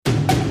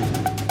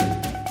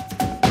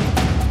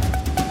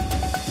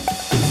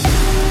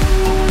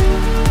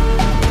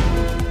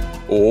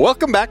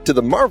Welcome back to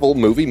the Marvel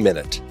Movie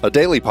Minute, a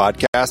daily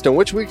podcast in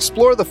which we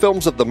explore the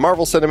films of the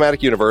Marvel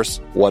Cinematic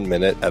Universe 1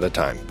 minute at a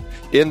time.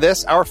 In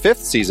this, our 5th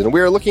season, we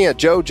are looking at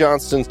Joe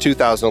Johnston's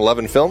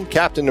 2011 film,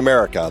 Captain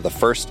America, The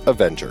First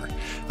Avenger.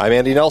 I'm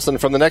Andy Nelson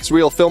from the Next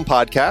Reel Film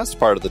Podcast,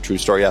 part of the True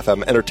Story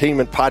FM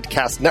Entertainment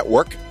Podcast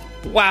Network.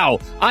 Wow,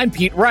 I'm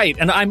Pete Wright,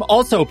 and I'm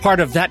also part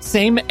of that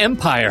same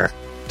empire.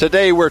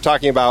 Today, we're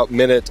talking about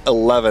Minute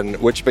 11,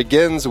 which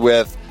begins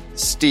with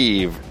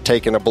Steve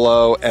taking a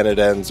blow, and it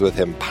ends with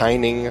him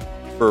pining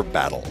for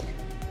battle.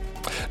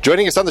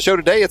 Joining us on the show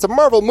today, it's a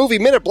Marvel Movie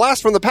Minute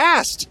blast from the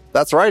past.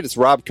 That's right, it's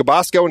Rob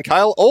Cabasco and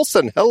Kyle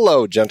Olson.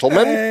 Hello,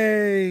 gentlemen.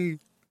 Hey.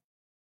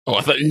 Oh,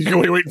 I thought you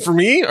were waiting for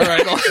me? All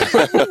right.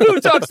 Who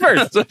talks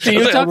first? Do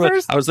you talk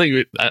first? I was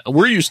thinking,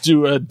 we're used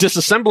to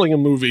disassembling a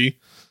movie,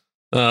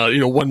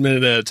 1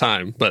 minute at a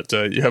time, but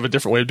you have a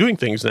different way of doing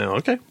things now.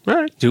 Okay, all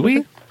right. Do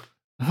we?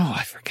 Oh,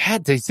 I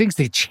forgot. These things,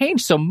 they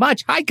change so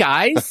much. Hi,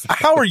 guys.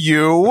 How are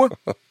you?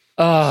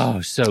 Oh,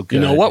 so good. You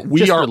know what?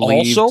 We Just are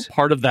relieved. also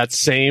part of that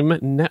same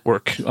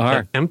network,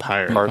 Are.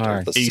 empire. Part Are.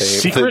 of the A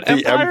same, secret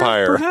the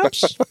empire.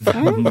 perhaps?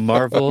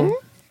 Marvel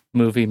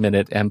Movie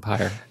Minute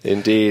Empire.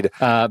 Indeed.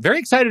 Very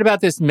excited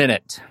about this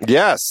minute.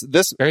 Yes,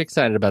 Very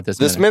excited about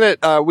this minute,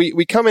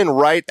 we come in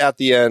right at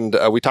the end.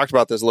 We talked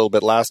about this a little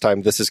bit last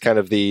time. This is kind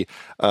of the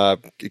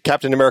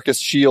Captain America's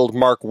Shield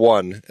Mark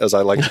 1, as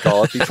I like to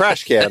call it, the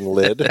trash can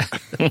lid.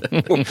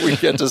 We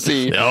get to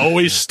see. They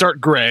always start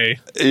gray.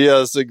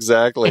 Yes,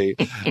 exactly.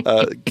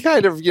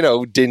 Kind of,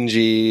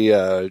 dingy,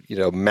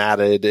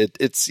 matted.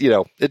 It's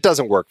it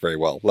doesn't work very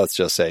well. Let's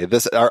just say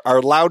this.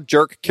 Our loud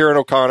jerk, Kieran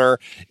O'Connor,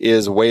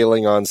 is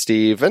wailing on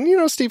Steve,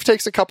 and Steve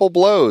takes a couple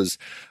blows.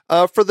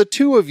 For the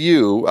two of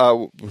you,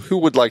 who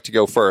would like to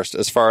go first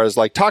as far as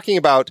talking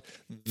about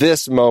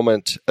this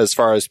moment, as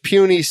far as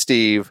puny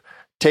Steve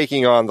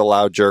taking on the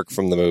loud jerk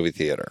from the movie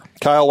theater?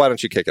 Kyle, why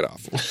don't you kick it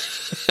off?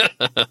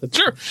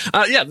 Sure.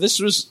 This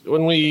was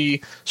when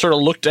we sort of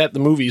looked at the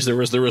movies. There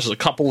was a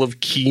couple of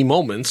key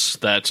moments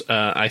that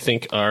I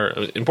think are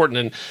important,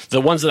 and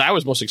the ones that I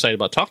was most excited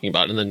about talking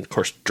about, and then of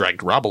course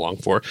dragged Rob along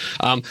for,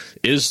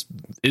 is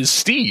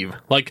Steve.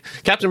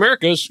 Captain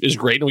America is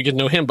great, and we get to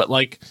know him, but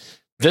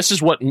this is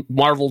what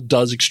Marvel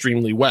does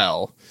extremely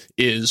well,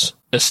 is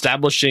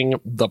establishing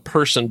the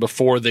person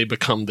before they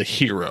become the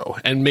hero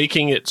and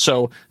making it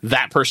so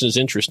that person is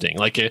interesting.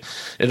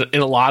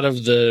 In a lot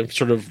of the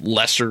sort of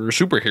lesser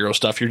superhero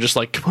stuff, you're just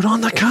put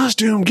on the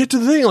costume, get to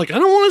the thing. I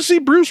don't want to see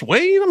Bruce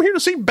Wayne. I'm here to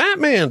see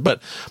Batman.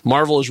 But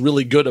Marvel is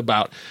really good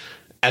about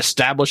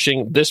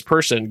establishing this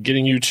person,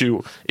 getting you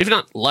to, if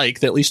not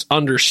at least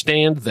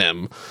understand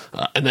them.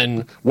 And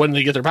then when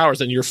they get their powers,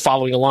 then you're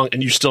following along,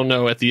 and you still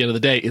know at the end of the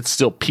day, it's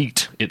still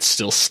Pete, it's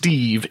still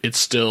Steve, it's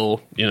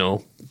still,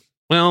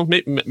 well,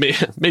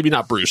 maybe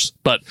not Bruce,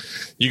 but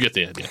you get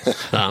the idea.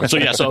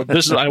 So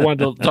this is, I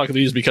wanted to talk about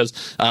these because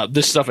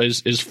this stuff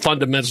is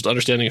fundamental to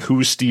understanding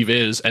who Steve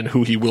is and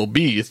who he will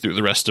be through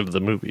the rest of the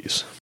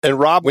movies. And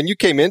Rob, when you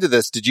came into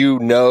this, did you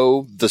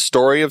know the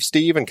story of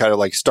Steve and kind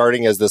of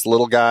starting as this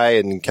little guy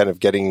and kind of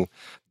getting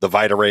the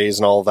Vita rays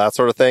and all of that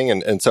sort of thing?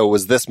 And so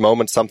was this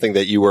moment something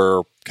that you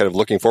were kind of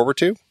looking forward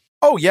to?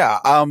 Oh, yeah.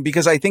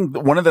 Because I think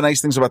one of the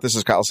nice things about this,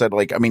 as Kyle said,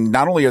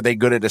 not only are they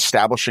good at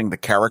establishing the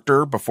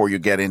character before you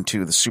get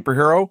into the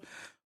superhero,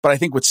 but I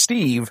think with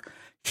Steve,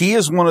 he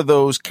is one of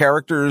those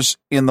characters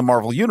in the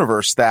Marvel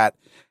universe that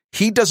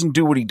he doesn't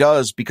do what he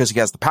does because he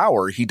has the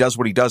power. He does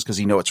what he does because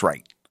he knows it's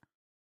right.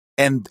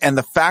 And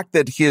the fact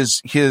that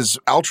his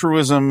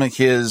altruism,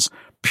 his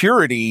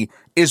purity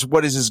is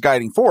what is his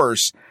guiding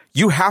force,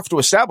 you have to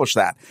establish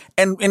that.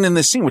 And in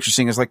this scene, what you're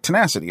seeing is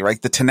tenacity,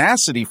 right? The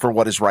tenacity for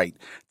what is right.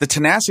 The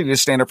tenacity to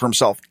stand up for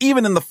himself,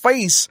 even in the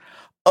face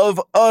of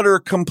utter,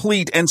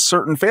 complete, and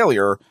certain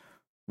failure,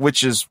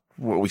 which is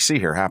what we see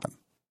here happen.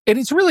 And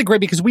it's really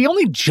great because we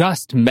only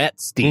just met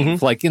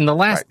Steve. Mm-hmm. In the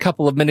last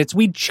couple of minutes,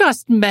 we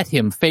just met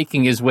him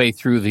faking his way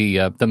through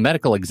the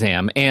medical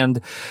exam. And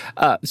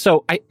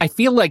so I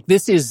feel like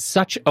this is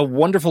such a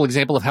wonderful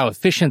example of how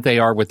efficient they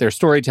are with their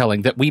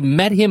storytelling, that we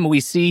met him,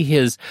 we see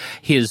his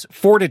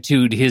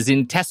fortitude, his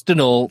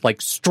intestinal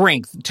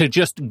strength to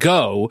just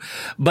go.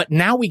 But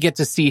now we get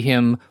to see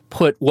him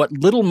put what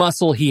little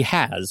muscle he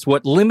has,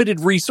 what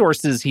limited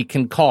resources he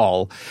can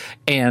call,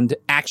 and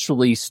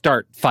actually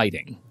start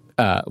fighting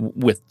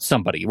with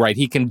somebody, right?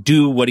 He can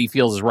do what he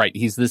feels is right.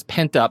 He's this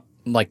pent up,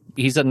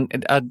 he's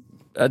a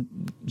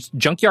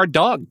junkyard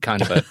dog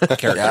kind of a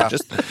character. Yeah.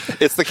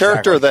 It's the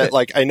character that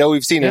I know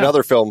we've seen in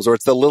other films where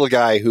it's the little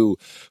guy who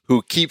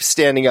keeps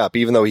standing up,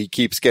 even though he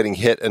keeps getting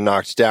hit and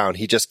knocked down.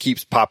 He just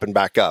keeps popping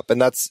back up.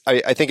 And I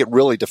think it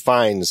really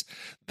defines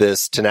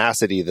this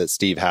tenacity that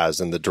Steve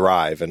has and the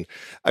drive. And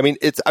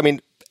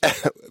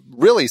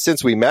really,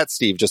 since we met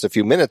Steve just a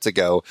few minutes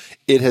ago,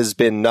 it has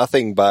been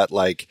nothing but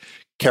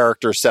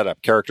character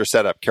setup, character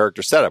setup,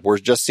 character setup. We're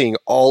just seeing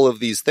all of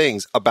these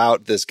things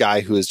about this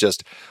guy who is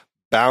just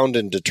bound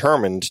and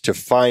determined to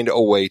find a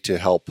way to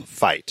help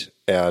fight.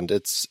 And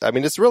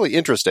it's really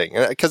interesting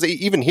because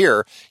even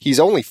here, he's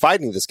only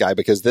fighting this guy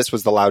because this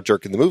was the loud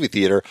jerk in the movie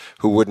theater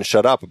who wouldn't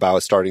shut up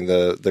about starting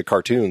the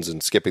cartoons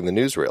and skipping the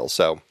newsreel.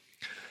 So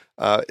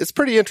it's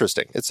pretty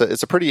interesting. It's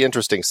a pretty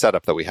interesting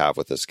setup that we have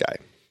with this guy.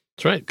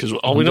 That's right, because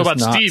all we know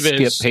about Steve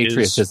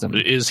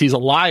is he's a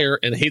liar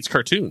and hates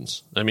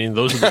cartoons. I mean,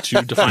 those are the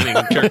two defining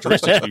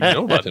characteristics we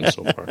know about him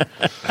so far.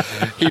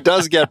 He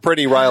does get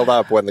pretty riled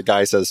up when the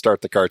guy says,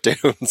 start the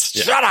cartoons.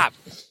 Yeah. Shut up!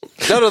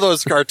 None of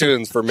those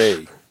cartoons for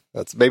me.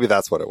 Maybe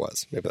that's what it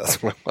was.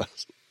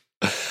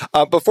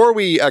 Before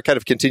we kind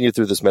of continue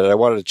through this minute, I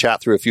wanted to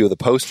chat through a few of the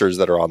posters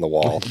that are on the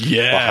wall.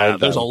 Yeah,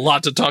 there's a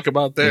lot to talk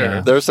about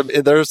there. Yeah.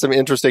 There's some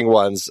interesting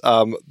ones.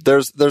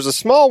 There's a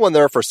small one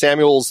there for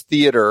Samuel's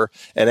Theater,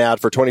 an ad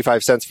for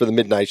 25 cents for the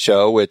midnight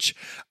show, which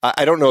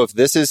I don't know if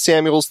this is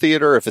Samuel's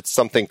Theater, if it's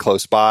something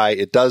close by.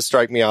 It does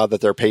strike me odd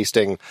that they're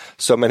pasting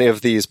so many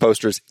of these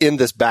posters in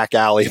this back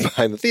alley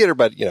behind the theater,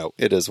 but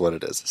it is what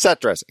it is.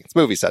 Set dressing. It's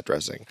movie set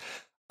dressing.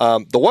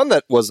 The one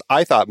that was,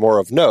 I thought, more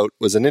of note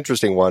was an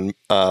interesting one.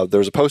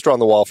 There's a poster on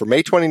the wall for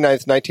May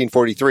 29th,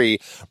 1943,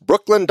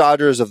 Brooklyn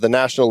Dodgers of the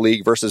National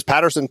League versus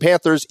Patterson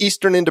Panthers,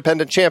 Eastern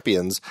Independent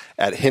Champions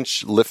at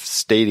Hinchliffe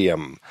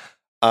Stadium.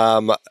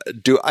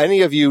 Do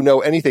any of you know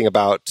anything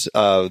about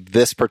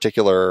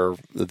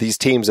these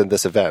teams in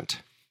this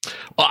event?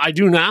 Well, I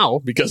do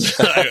now because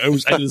I did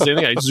the same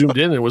thing. I zoomed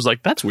in and was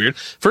like, that's weird.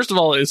 First of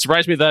all, it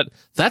surprised me that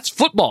that's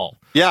football.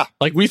 Yeah.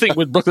 Like we think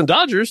with Brooklyn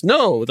Dodgers,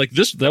 no, like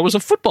that was a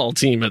football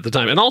team at the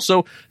time. And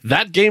also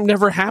that game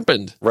never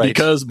happened. Right.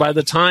 Because by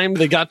the time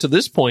they got to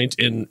this point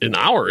in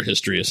our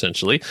history,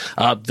 essentially,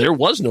 there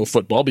was no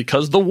football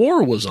because the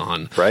war was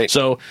on. Right.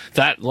 So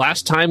that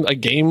last time a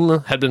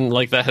game had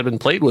been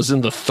played was in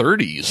the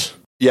 30s.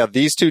 Yeah,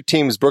 these two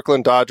teams,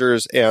 Brooklyn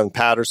Dodgers and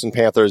Patterson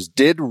Panthers,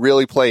 did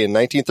really play in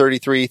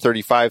 1933,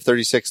 35,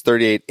 36,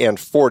 38, and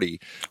 40. They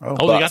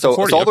got to 40.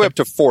 So all the way up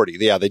to 40.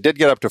 Yeah, they did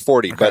get up to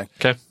 40. Okay.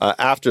 But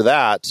after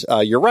that,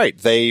 you're right.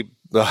 They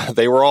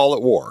were all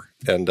at war.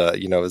 And,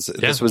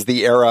 this was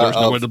the era There's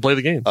nowhere to play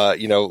the game.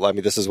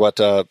 This is what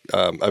a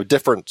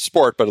different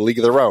sport, but a league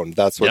of their own.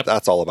 That's what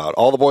that's all about.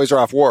 All the boys are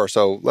off war,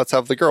 so let's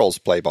have the girls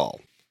play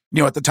ball.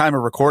 At the time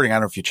of recording, I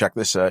don't know if you check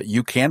this,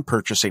 you can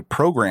purchase an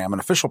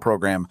official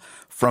program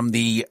from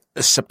the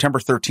September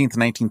 13th,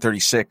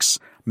 1936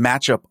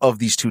 matchup of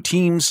these two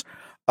teams.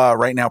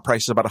 Right now,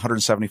 price is about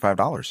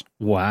 $175.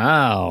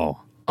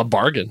 Wow. A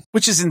bargain.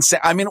 Which is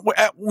insane. I mean, when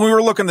we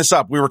were looking this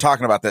up, we were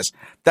talking about this.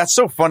 That's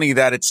so funny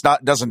that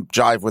doesn't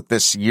jive with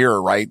this year,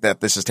 right?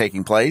 That this is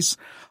taking place.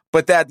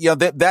 But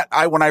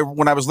when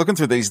I was looking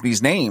through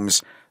these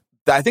names,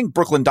 I think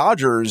Brooklyn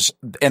Dodgers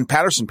and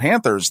Patterson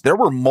Panthers, there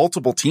were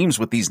multiple teams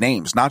with these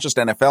names, not just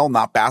NFL,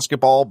 not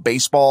basketball,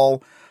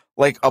 baseball,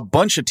 like a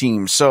bunch of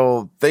teams.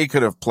 So they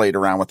could have played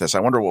around with this. I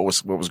wonder what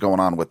was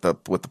going on with the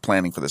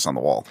planning for this on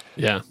the wall.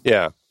 Yeah.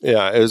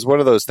 It was one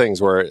of those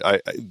things where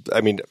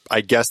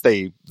I guess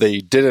they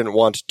didn't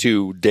want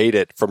to date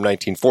it from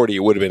 1940. It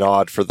would have been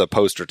odd for the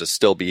poster to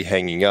still be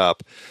hanging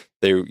up.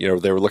 They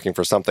were looking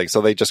for something,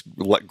 so they just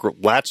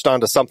latched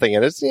onto something,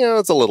 and it's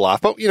a little off.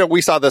 But we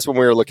saw this when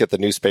we were looking at the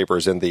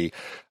newspapers in the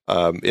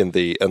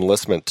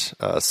enlistment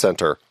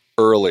center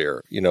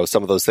earlier.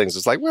 Some of those things.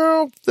 It's like,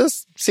 well,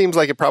 this seems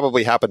like it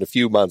probably happened a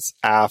few months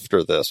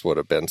after this would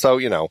have been. So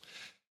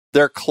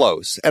they're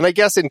close, and I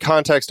guess in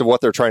context of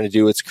what they're trying to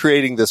do, it's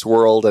creating this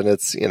world, and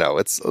it's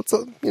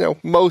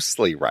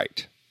mostly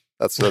right.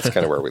 That's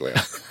kind of where we land.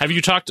 Have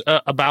you talked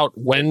about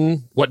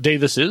what day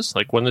this is?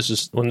 Like when this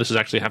is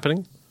actually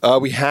happening?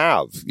 We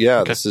have, yeah.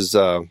 Okay. This is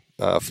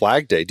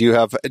Flag Day. Do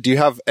you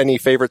have any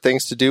favorite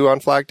things to do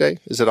on Flag Day?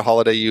 Is it a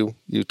holiday you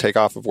take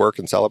off of work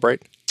and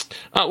celebrate?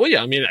 Well,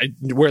 yeah. I mean, I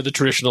wear the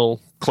traditional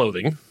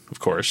clothing, of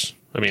course.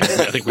 I mean, I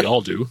think we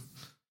all do.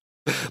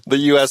 The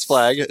U.S.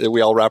 flag.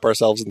 We all wrap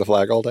ourselves in the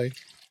flag all day.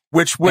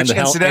 Which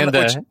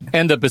incidentally,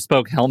 and the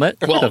bespoke helmet.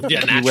 Well,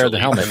 yeah, you wear the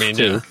helmet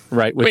too,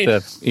 right? With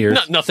the ears.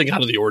 Nothing out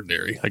of the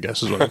ordinary, I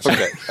guess, is what I'm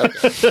saying.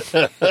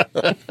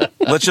 Okay.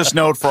 Let's just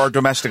note for our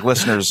domestic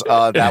listeners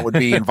that would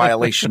be in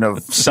violation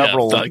of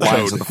several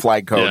lines of the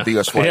flag code, the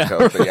U.S. flag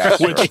code.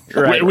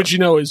 Which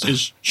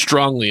is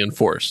strongly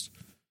enforced.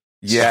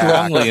 Yeah,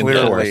 strongly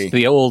enforced.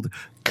 The old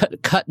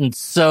cut and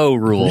sew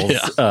rules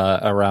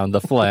around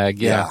the flag.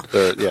 Yeah,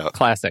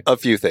 classic. A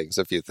few things.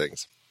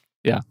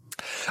 Yeah.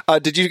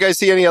 Did you guys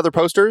see any other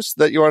posters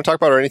that you want to talk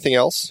about, or anything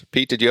else?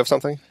 Pete, did you have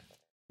something?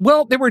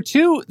 Well, there were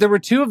two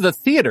of the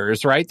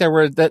theaters, right? There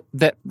were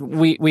that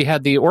we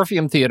had the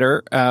Orpheum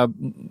Theater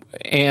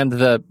and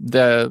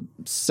the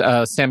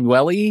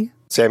Samuels.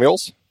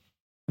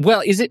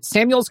 Well, is it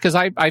Samuels? Because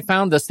I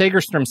found the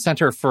Segerstrom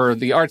Center for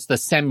the Arts, the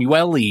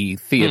Samueli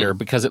Theater,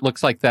 because it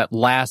looks like that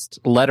last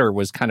letter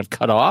was kind of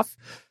cut off,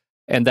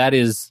 and that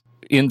is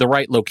in the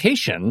right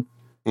location.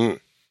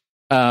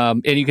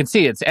 And you can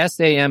see it's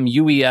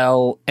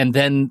Samuel, and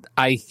then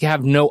I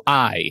have no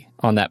I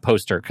on that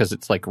poster because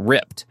it's like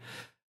ripped.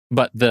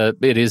 but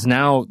it is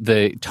now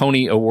the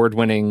Tony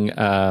Award-winning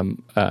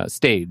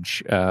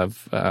stage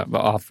of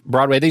off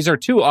Broadway. These are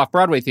 2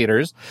 off-Broadway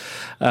theaters,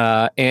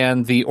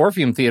 and the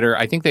Orpheum Theater.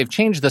 I think they've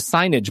changed the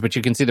signage, but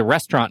you can see the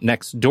restaurant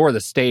next door.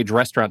 The stage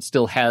restaurant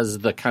still has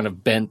the kind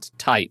of bent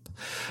type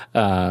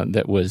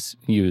that was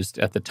used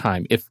at the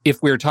time.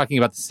 If we were talking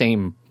about the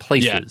same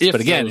places,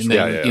 but again,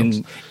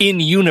 in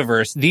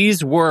universe,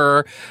 these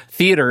were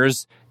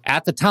theaters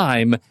at the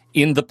time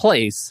in the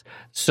place,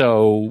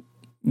 so.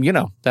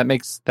 That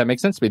makes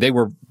sense to me. They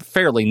were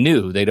fairly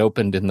new. They'd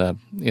opened in the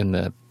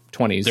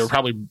 20s.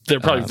 They're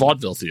probably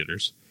vaudeville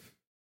theaters.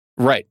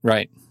 Right.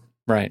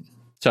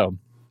 So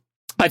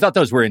I thought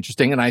those were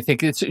interesting, and I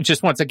think it's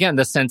just once again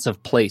the sense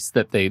of place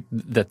that they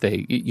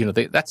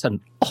that's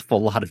an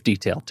awful lot of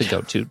detail to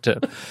go to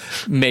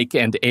make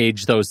and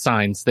age those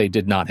signs. They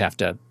did not have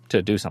to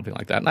do something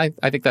like that, and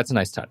I think that's a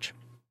nice touch.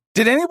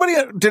 Did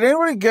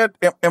anybody get,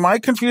 am I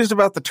confused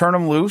about the Turn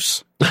 'Em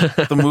Loose,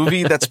 the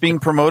movie that's being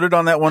promoted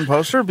on that one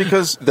poster?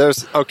 Because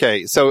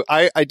so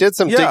I did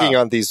some digging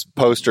on these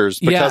posters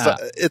because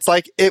it's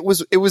like, it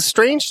was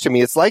strange to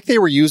me. It's like they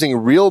were using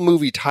real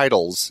movie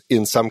titles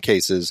in some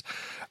cases,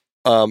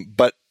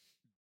 but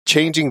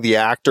changing the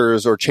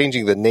actors or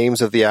changing the names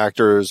of the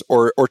actors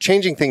or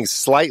changing things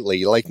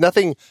slightly, like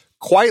nothing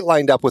quite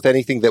lined up with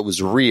anything that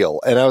was real.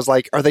 And I was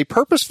like, are they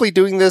purposefully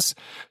doing this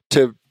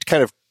to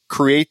kind of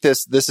create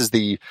this is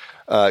the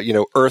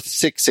Earth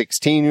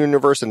 616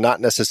 universe and not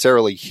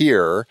necessarily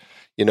here,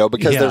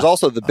 because there's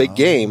also The Big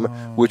Game,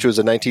 which was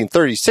a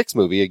 1936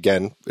 movie.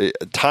 Again,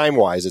 time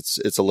wise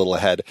it's a little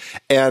ahead,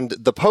 and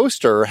the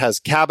poster has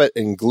Cabot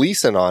and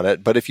Gleason on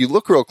it, but if you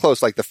look real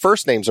close, like the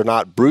first names are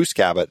not Bruce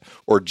Cabot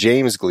or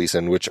James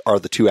Gleason, which are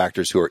the 2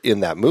 actors who are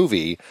in that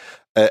movie.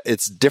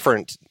 It's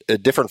different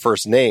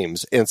first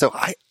names, and so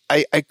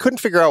I couldn't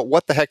figure out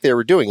what the heck they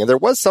were doing. And there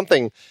was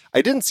something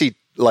I didn't see,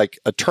 like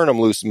a Turn 'Em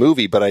Loose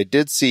movie, but I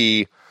did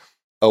see.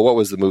 What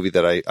was the movie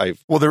that I?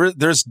 Well,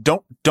 there's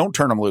Don't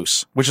Turn 'Em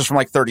Loose, which is from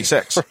like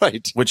 36,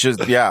 right? Which is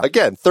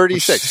again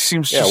 36.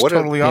 Seems just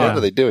totally odd. What are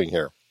they doing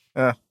here?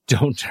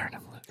 Don't turn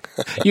 'em loose.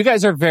 You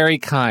guys are very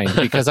kind,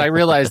 because I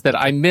realized that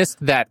I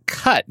missed that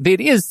cut. It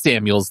is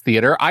Samuel's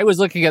Theater. I was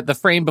looking at the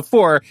frame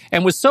before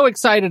and was so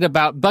excited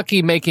about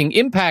Bucky making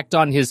impact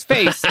on his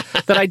face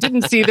that I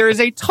didn't see there is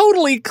a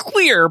totally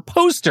clear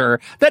poster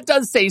that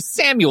does say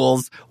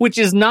Samuel's, which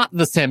is not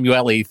the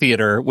Samueli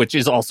Theater, which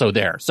is also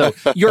there. So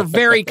you're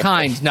very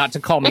kind not to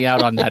call me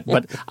out on that,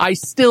 but I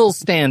still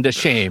stand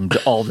ashamed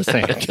all the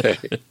same. Okay.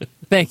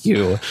 Thank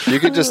you. You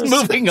could just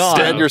moving on.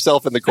 Stand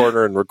yourself in the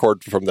corner and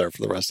record from there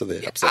for the rest of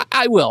the episode.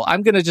 I will.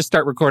 I'm going to just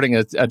start recording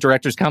a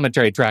director's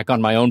commentary track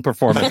on my own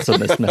performance in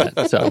this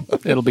minute. So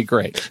it'll be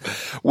great.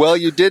 Well,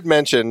 you did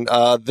mention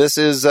this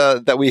is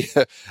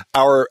that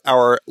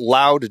our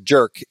loud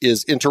jerk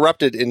is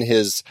interrupted in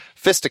his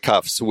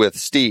fisticuffs with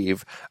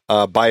Steve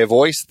by a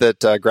voice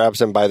that grabs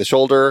him by the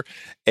shoulder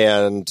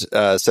and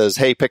says,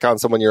 "Hey, pick on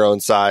someone your own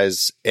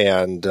size."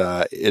 And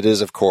it is,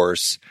 of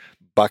course,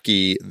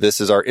 Bucky. This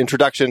is our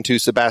introduction to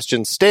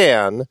Sebastian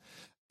Stan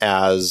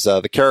as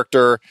the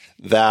character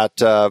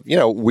that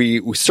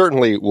we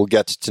certainly will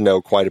get to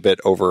know quite a bit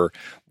over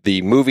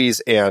the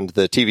movies and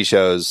the TV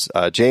shows.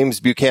 James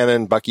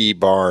Buchanan, Bucky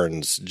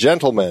Barnes.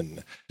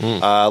 Gentlemen,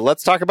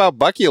 let's talk about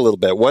Bucky a little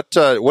bit. What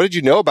did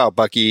you know about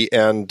Bucky,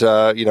 and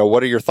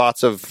what are your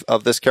thoughts of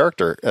this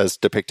character as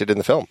depicted in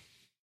the film?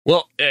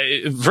 Well,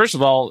 first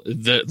of all,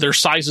 their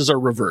sizes are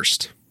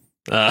reversed.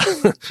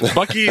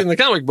 Bucky in the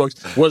comic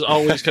books was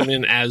always come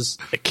in as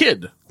a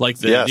kid. Like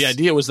the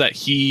idea was that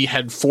he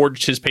had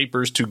forged his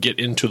papers to get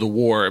into the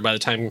war. And by the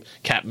time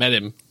Cap met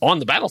him on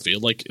the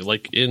battlefield,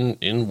 like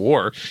in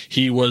war,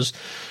 he was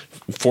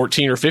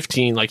 14 or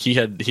 15. Like he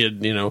had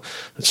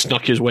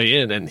snuck his way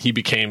in, and he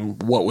became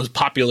what was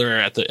popular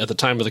at the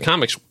time of the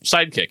comics,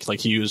 sidekick.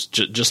 Like he was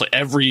just like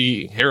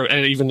every hero.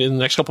 And even in the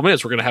next couple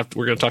minutes, we're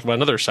gonna talk about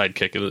another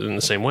sidekick in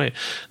the same way.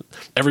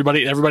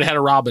 Everybody had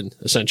a Robin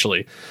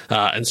essentially,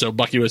 and so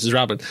Bucky was his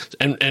Robin,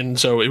 and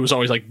so it was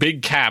always like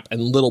Big Cap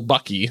and Little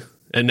Bucky.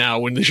 And now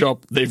when they show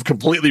up, they've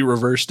completely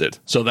reversed it.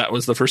 So that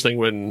was the first thing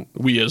when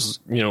we, as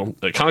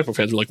comic book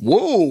fans, were like,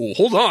 "Whoa,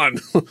 hold on!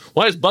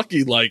 Why is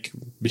Bucky like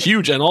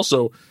huge and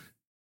also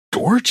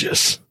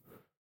gorgeous?"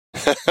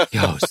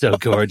 Oh, so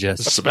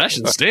gorgeous,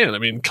 Sebastian Stan. I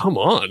mean, come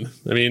on.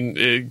 I mean,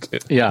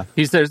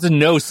 there's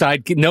no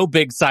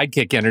big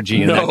sidekick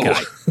energy in that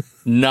guy.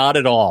 Not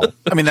at all.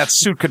 I mean, that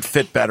suit could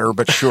fit better,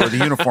 but sure, the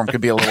uniform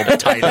could be a little bit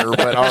tighter,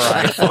 but all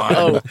right,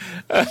 fine.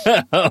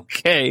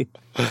 Okay.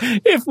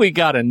 If we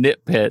got a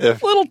nitpit,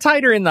 a little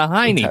tighter in the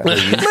hiney,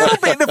 please. A little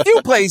bit in a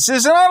few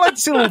places, and I like to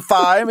see a little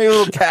thigh, maybe a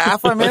little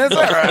calf. I mean, it's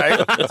all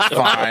right. It's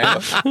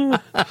fine.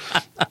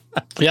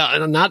 Yeah,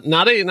 and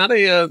not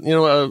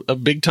a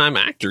big time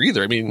actor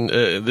either. I mean,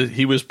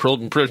 he was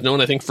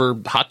known, I think,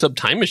 for Hot Tub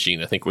Time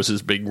Machine. I think was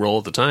his big role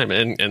at the time,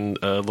 and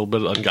a little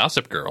bit on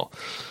Gossip Girl.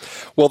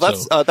 Well,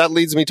 that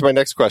leads me to my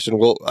next question.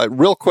 Well,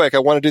 real quick, I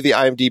want to do the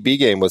IMDb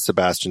game with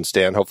Sebastian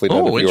Stan. Hopefully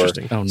none of you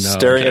are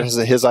staring at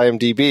his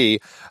IMDb.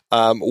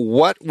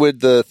 What would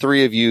the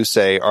three of you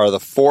say are the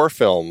 4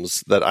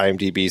 films that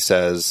IMDb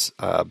says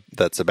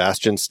that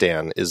Sebastian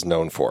Stan is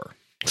known for?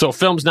 So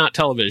films, not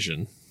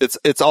television.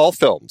 It's all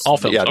films. All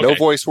films. Yeah, okay. No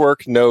voice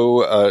work, no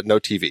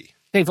TV.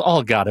 They've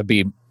all got to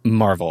be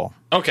Marvel.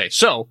 Okay,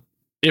 so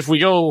if we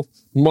go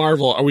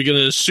Marvel, are we going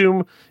to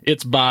assume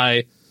it's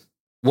by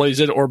what is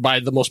it, or by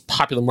the most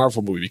popular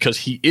Marvel movie? Because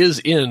he is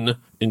in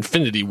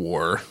Infinity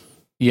War.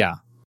 Yeah.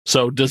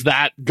 So does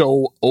that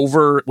go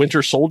over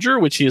Winter Soldier,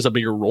 which he has a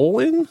bigger role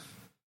in?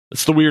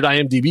 It's the weird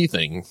IMDb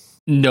thing.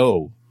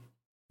 No,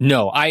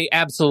 I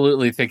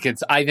absolutely think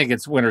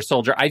it's Winter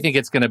Soldier. I think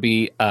it's going to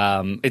be,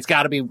 it's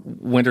got to be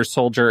Winter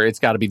Soldier. It's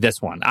got to be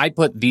this one. I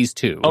put these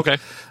two. Okay.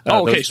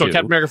 Okay. So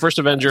Captain America, First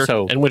Avenger,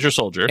 and Winter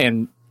Soldier.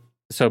 And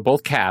so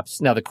both Caps.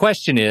 Now the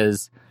question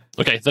is,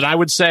 okay, then I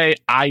would say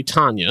I,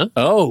 Tanya.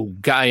 Oh,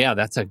 God, yeah,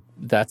 that's a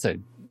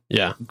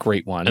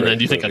great one. And then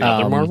do you think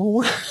another Marvel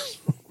one?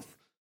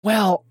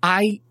 Well,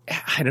 I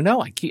don't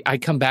know. I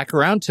come back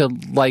around to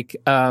like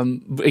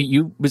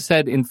you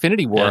said,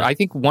 Infinity War. Yeah. I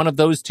think one of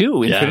those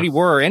two, Infinity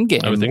War or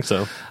Endgame, I would think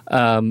so.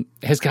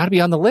 Has got to be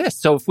on the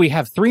list. So if we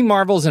have 3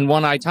 Marvels and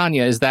one I,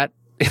 Tanya, is that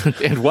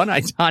and one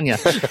I, Tanya,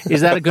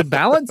 is that a good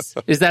balance?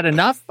 Is that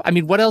enough? I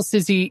mean, what else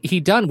has he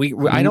done?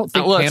 I don't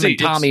think Pam and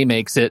Tommy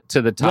makes it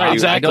to the top. Right,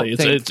 exactly.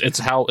 It's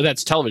how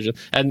that's television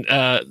and.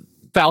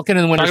 Falcon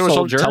and Winter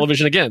Soldier,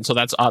 television again. So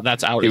that's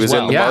out. He was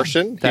in The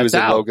Martian. He was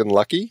in Logan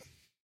Lucky.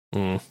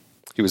 Mm.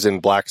 He was in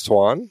Black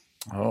Swan.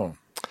 Oh,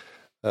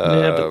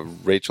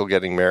 Rachel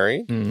Getting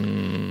Married.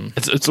 Mm.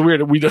 It's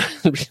weird. We don't.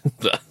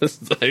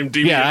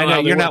 IMDb, yeah, I know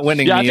you're not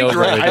winning me over.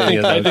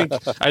 Right.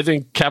 I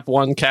think Cap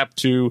 1, Cap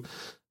 2,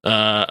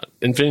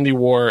 Infinity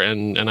War,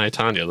 and I,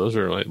 Tanya. Those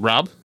are like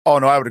Rob. Oh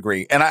no, I would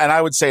agree, and I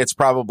would say it's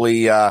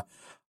probably. I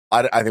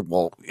think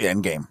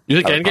Endgame.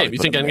 You think Endgame? You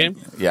think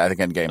Endgame? Yeah, I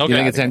think Endgame. Okay. You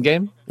think it's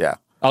Endgame? Yeah.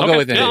 I'll go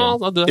with Endgame.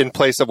 Yeah, I'll do in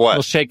place of what?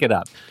 We'll shake it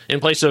up. In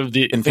place of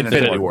the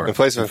Infinity War. In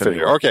place of Infinity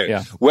War. Okay.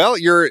 Yeah. Well,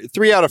 you're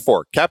 3 out of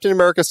 4. Captain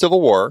America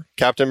Civil War,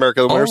 Captain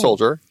America the Winter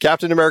Soldier,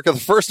 Captain America the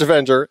First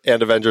Avenger,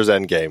 and Avengers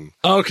Endgame.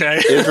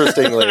 Okay.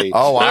 Interestingly.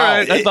 Oh, wow. All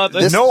right. I thought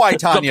no, I,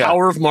 Tanya. The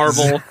power of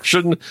Marvel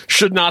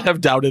should not have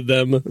doubted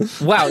them.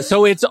 Wow.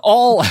 So it's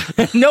all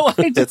no, I,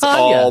 Tanya. It's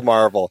all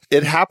Marvel.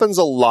 It happens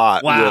a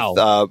lot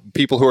with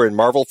people who are in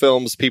Marvel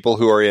films, people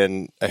who are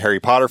in Harry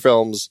Potter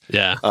films,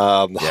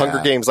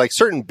 Hunger Games, like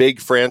certain big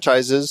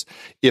franchises.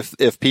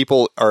 If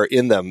people are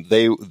in them,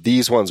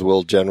 these ones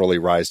will generally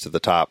rise to the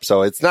top.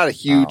 So it's not a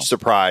huge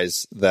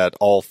surprise that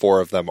all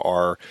 4 of them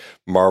are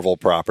Marvel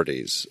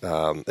properties.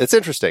 It's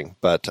interesting,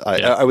 but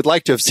I would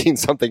like to have seen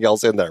something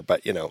else in there.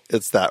 But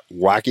it's that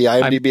wacky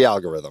IMDb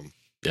algorithm.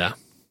 Yeah.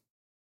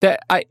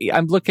 That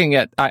I'm looking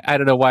at. I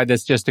don't know why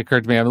this just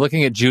occurred to me. I'm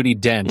looking at Judi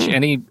Dench.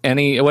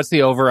 Any what's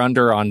the over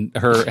under on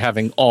her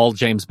having all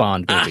James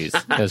Bond movies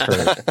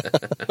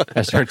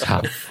as her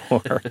top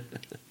 4?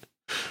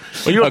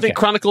 Well, you don't think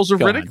Chronicles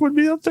of Riddick would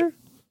be up there?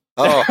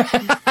 Oh,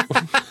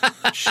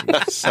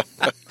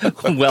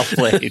 well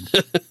played.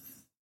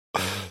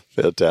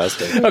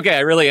 Fantastic. Okay,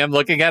 I really am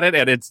looking at it,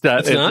 and it's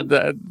not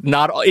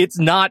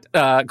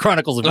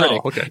Chronicles of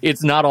Riddick. Oh, okay.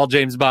 It's not all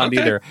James Bond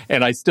either,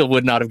 and I still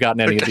would not have gotten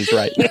any of these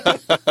right.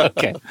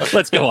 Okay,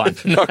 let's go on.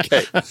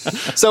 Okay.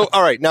 So,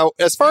 all right. Now,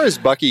 as far as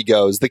Bucky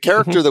goes, the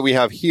character that we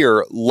have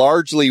here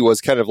largely was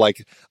kind of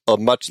like a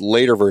much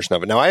later version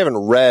of it. Now, I haven't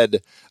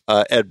read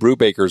Ed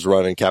Brubaker's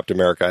run in Captain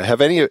America.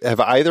 Have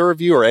either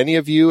of you or any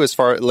of you, as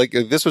far like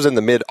this was in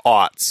the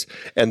mid-aughts,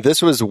 and this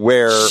was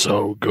where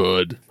so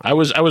good. I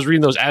was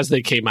reading those as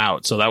they came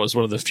out, so that was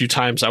one of the few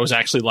times I was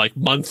actually like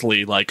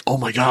monthly, like oh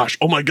my gosh.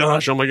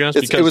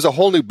 It was a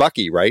whole new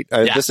Bucky, right?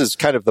 This is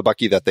kind of the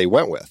Bucky that they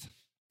went with.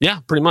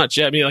 Yeah, pretty much.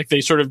 Yeah, I mean, like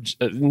they sort of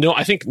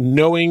I think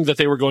knowing that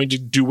they were going to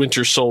do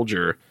Winter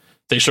Soldier,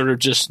 they sort of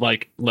just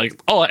like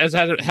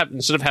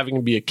instead of having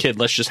him be a kid,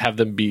 let's just have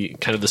them be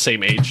kind of the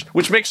same age,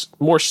 which makes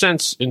more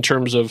sense in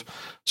terms of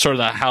sort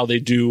of how they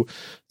do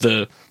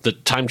the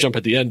time jump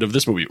at the end of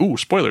this movie. Ooh,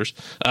 spoilers!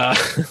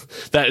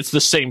 That it's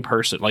the same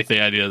person, like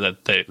the idea that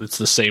it's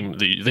the same.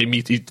 They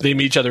meet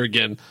each other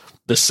again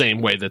the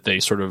same way that they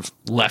sort of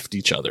left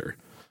each other.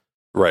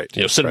 Right.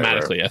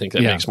 Cinematically, right. I think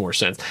that makes more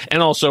sense,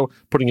 and also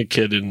putting a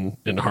kid in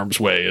harm's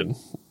way and.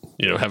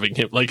 Having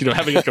him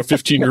having like a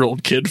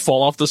 15-year-old kid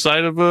fall off the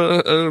side of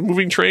a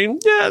moving train.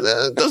 Yeah,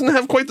 that doesn't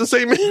have quite the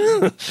same.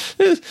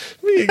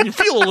 You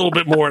feel a little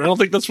bit more, and I don't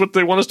think that's what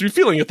they want us to be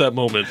feeling at that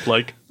moment.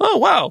 Like, oh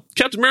wow,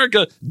 Captain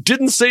America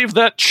didn't save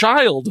that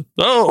child.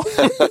 Oh,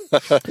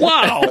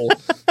 wow.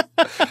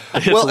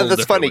 Well, and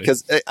that's funny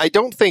because I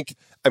don't think.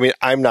 I mean,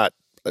 I'm not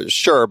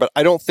sure, but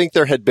I don't think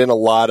there had been a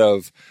lot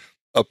of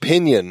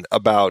opinion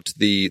about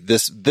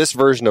this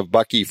version of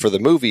Bucky for the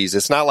movies.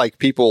 It's not like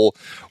people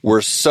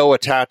were so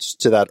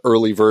attached to that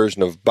early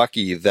version of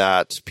Bucky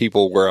that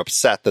people were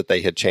upset that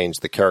they had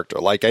changed the character.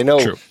 Like I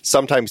know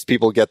sometimes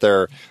people get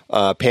their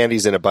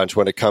panties in a bunch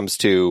when it comes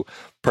to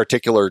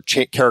particular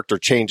character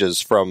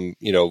changes from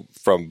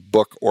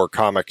book or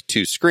comic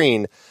to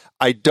screen.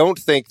 I don't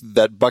think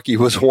that Bucky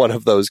was one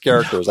of those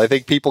characters. I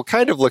think people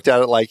kind of looked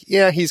at it like,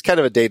 yeah, he's kind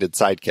of a dated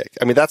sidekick.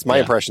 I mean, that's my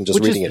impression just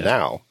reading it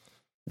now.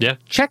 Yeah.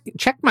 Check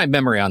my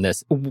memory on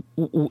this.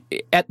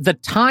 At the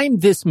time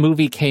this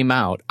movie came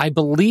out, I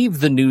believe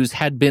the news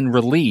had been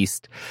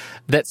released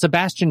that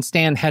Sebastian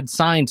Stan had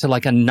signed to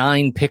like a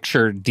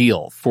 9-picture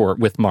deal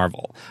with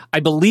Marvel. I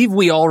believe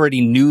we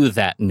already knew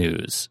that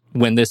news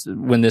when this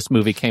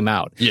movie came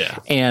out. Yeah.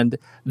 And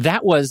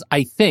that was,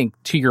 I think,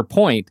 to your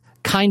point,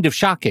 kind of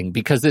shocking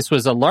because this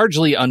was a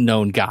largely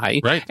unknown guy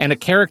and a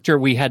character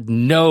we had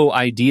no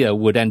idea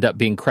would end up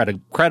being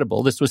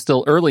credible. This was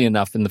still early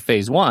enough in the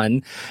phase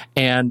 1.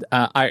 And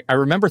I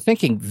remember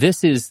thinking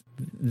this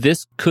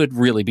could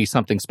really be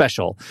something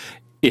special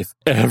if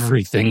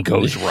everything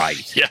goes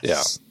right.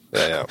 Yes.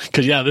 Yeah.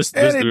 Because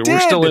we're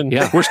still in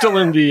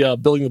the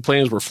building the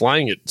planes we're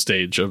flying it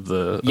stage of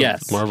the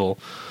Marvel.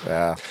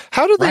 Yeah.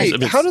 How do they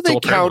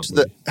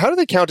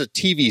count a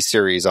TV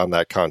series on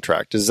that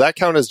contract? Does that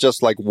count as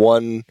just like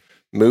one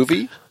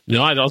movie?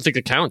 No, I don't think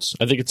it counts.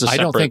 I think it's a separate.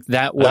 I don't think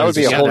that would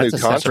be a whole new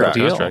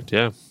contract.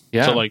 Yeah.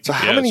 So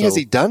how many has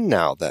he done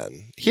now?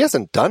 Then he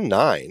hasn't done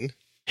 9.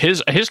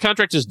 His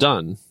contract is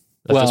done.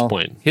 At this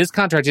point, his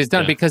contract is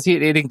done because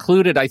it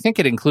included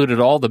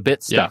all the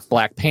bit stuff,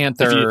 Black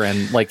Panther,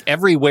 and like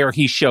everywhere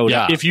he showed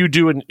up. If you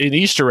do an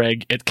Easter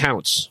egg, it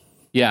counts.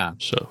 Yeah.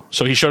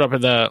 So he showed up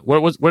at the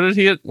where was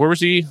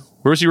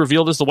he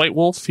revealed as the White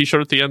Wolf? He showed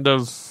at the end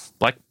of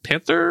Black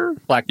Panther.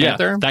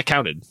 Panther, that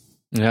counted.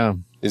 Yeah,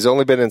 he's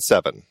only been in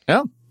 7.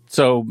 Yeah,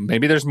 so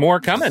maybe there's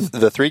more coming.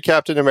 The 3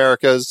 Captain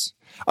Americas.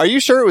 Are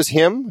you sure it was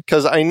him?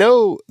 Because I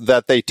know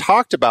that they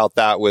talked about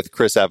that with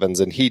Chris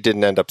Evans, and he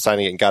didn't end up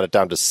signing it and got it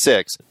down to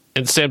 6.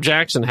 And Sam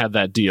Jackson had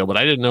that deal, but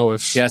I didn't know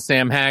if... Yeah,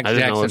 Sam Jackson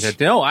had...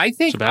 No, I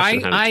think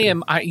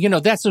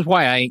this is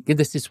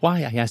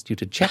why I asked you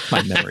to check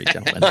my memory,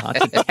 gentlemen,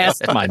 to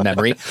test my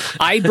memory.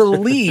 I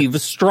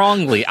believe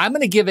strongly, I'm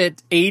going to give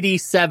it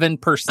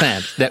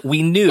 87% that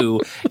we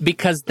knew,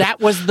 because that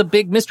was the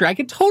big mystery. I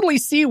could totally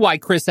see why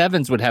Chris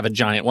Evans would have a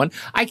giant one.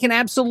 I can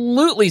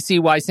absolutely see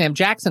why Sam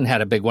Jackson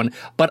had a big one,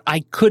 but I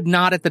could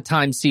not at the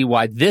time see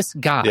why this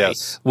guy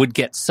would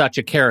get such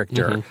a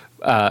character,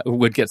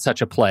 would get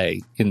such a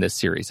play in this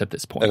series at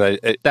this point.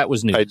 And that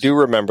was news. I do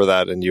remember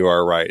that, and you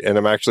are right. And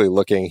I'm actually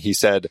looking, he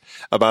said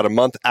about a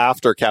month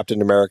after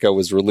Captain America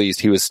was released,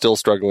 he was still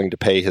struggling to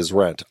pay his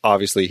rent.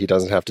 Obviously, he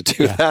doesn't have to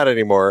do that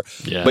anymore.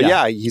 Yeah.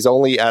 But he's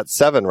only at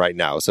 7 right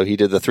now. So he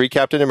did the 3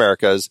 Captain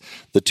Americas,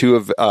 the 2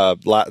 of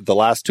the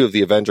last 2 of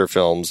the Avenger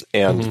films,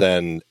 and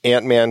then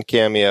Ant-Man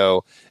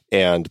cameo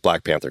and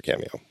Black Panther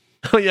cameo.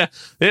 Oh, yeah.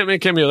 The Ant-Man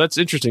cameo, that's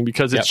interesting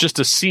because it's just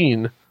a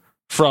scene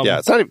from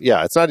it's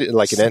not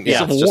like an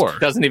Civil War.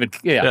 Doesn't even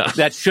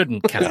that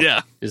shouldn't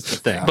count. Is the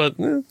thing. But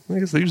I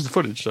guess they use the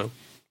footage. So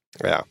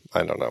I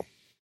don't know.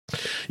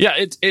 Yeah,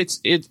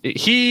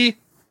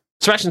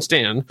 Sebastian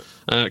Stan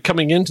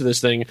coming into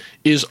this thing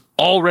is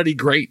already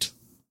great.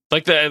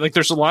 Like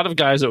there's a lot of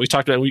guys that we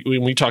talked about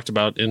we talked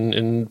about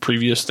in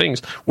previous things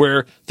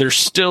where they're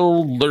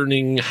still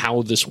learning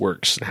how this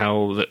works,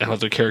 how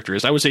their character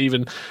is. I would say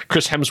even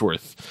Chris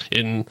Hemsworth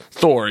in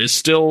Thor is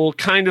still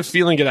kind of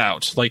feeling it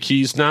out. Like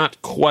he's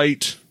not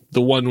quite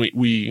the one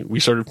we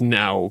sort of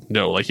now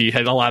know. Like he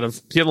had a lot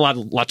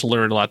to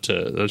learn, a lot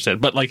to understand.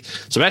 But like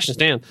Sebastian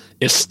Stan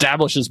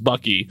establishes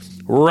Bucky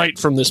right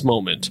from this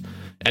moment.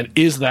 And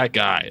is that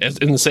guy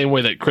in the same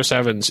way that Chris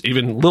Evans,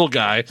 even little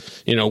guy,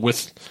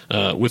 with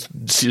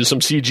some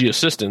CG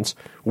assistance,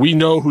 we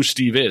know who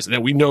Steve is,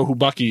 and we know who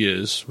Bucky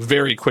is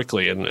very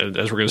quickly. And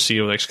as we're going to see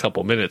in the next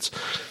couple of minutes,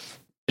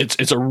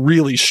 it's a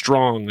really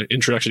strong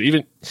introduction.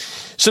 Even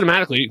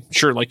cinematically,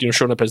 sure,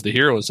 showing up as the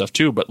hero and stuff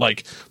too, but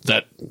like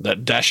that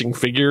dashing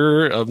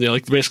figure of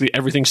basically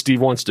everything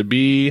Steve wants to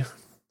be.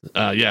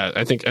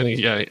 I think, and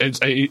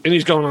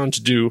he's going on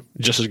to do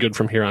just as good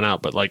from here on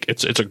out. But like,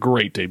 it's a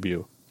great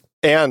debut.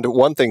 And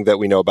one thing that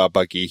we know about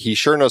Bucky, he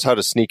sure knows how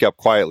to sneak up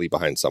quietly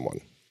behind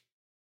someone,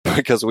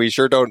 because we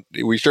sure don't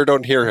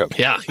hear him.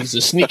 Yeah, he's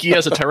as sneaky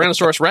as a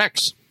Tyrannosaurus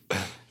Rex.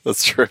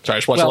 That's true. Sorry, I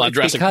just watched a lot of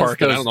Jurassic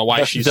Park, and I don't know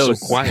why she's so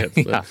quiet.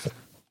 Yeah.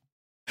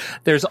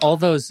 There's all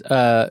those.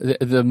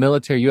 The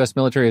military, U.S.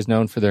 military, is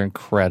known for their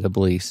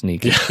incredibly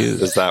sneaky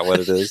shoes. Is that what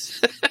it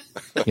is?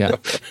 Yeah.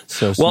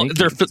 So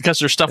sneaky. Because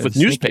there's stuff with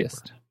newspaper.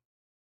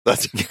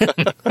 That's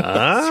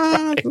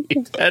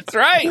That's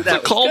right.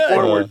 That's a call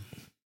forward.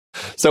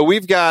 So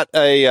we've got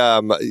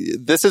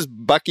this is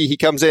Bucky. He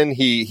comes in,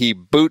 he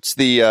boots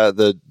the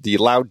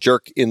loud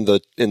jerk in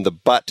the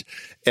butt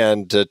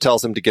and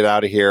tells him to get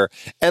out of here.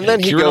 And then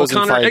he goes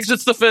O'Connor and finds,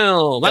 exits the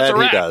film. That's a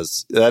wrap. He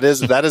does. That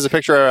is a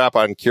picture wrap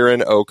on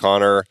Kieran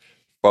O'Connor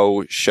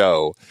faux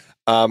show.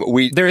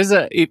 There is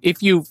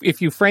if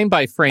you frame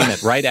by frame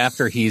it right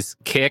after he's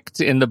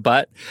kicked in the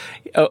butt,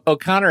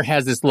 O'Connor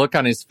has this look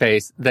on his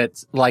face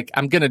that's like,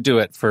 I'm going to do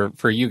it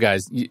for you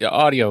guys.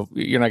 Audio,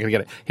 you're not going to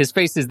get it. His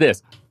face is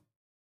this.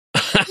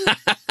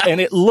 And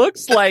it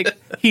looks like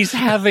he's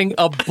having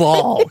a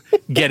ball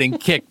getting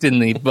kicked in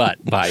the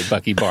butt by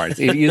Bucky Barnes.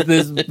 This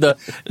is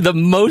the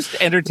most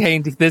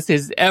entertained this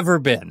has ever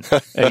been.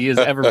 He has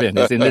ever been.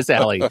 He's in this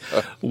alley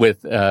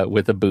with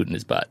a boot in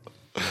his butt.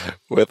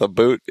 With a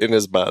boot in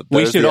his butt.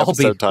 We should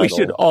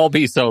all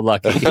be so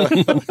lucky.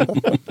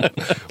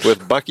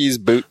 With Bucky's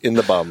boot in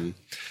the bum.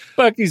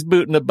 Bucky's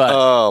boot in the butt.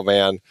 Oh,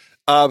 man.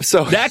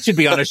 So that should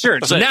be on a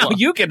shirt. So now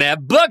you can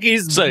have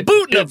Bucky's boot in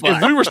the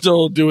butt. If we were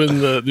still doing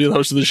the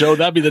host of the show,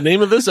 that'd be the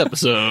name of this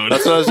episode.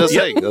 That's what I was just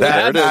saying.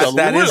 That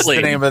is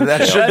the name of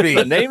that. Should be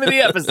the name of the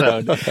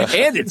episode,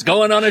 and it's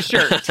going on a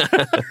shirt.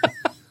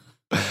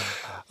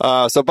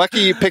 So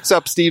Bucky picks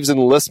up Steve's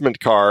enlistment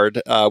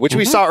card, which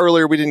we saw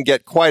earlier. We didn't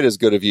get quite as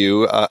good a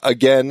view.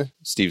 Again,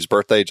 Steve's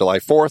birthday, July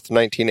 4th,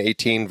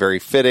 1918. Very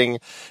fitting.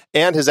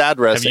 And his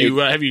address.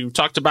 Have you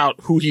talked about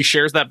who he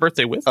shares that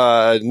birthday with?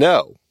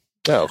 No.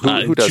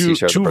 Who does he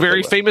share the two birthday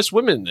very with? famous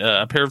women,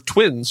 a pair of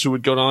twins who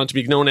would go on to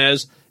be known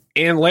as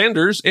Ann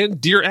Landers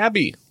and Dear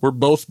Abby, were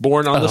both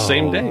born on the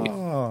same day.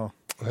 Oh.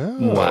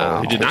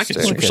 Wow. They did not get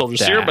the Super Soldier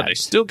Serum, but they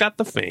still got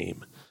the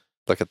fame.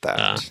 Look at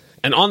that.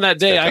 And on that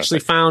day, I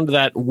actually found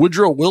that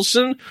Woodrow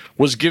Wilson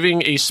was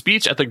giving a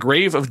speech at the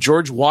grave of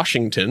George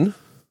Washington.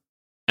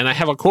 And I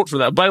have a quote for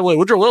that. By the way,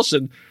 Woodrow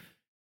Wilson,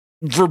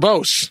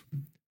 verbose.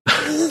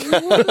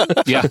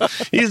 Yeah,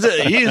 he's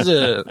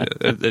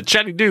a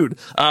chatty dude.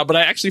 But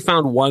I actually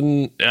found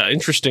one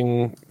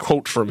interesting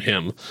quote from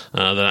him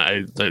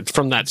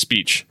from that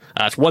speech.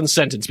 It's one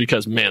sentence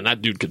because, man,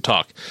 that dude could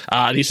talk.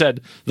 And he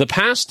said, "The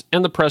past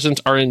and the present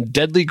are in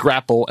deadly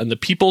grapple, and the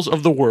peoples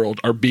of the world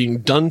are being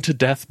done to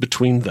death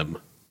between them."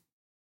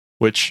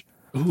 Which,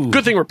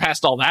 good thing we're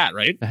past all that,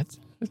 right?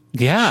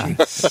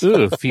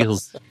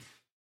 Feels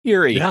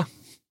eerie. Yeah.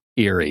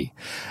 Eerie.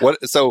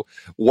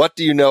 What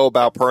do you know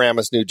about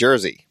Paramus, New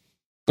Jersey?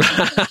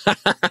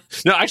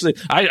 No, actually,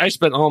 I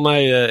spent all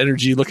my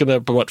energy looking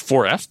up what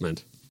 4F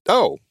meant.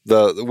 Oh,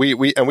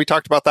 we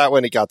talked about that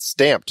when it got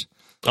stamped.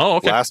 Oh,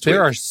 okay. Last week.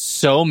 There are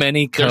so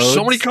many codes. There's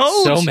so many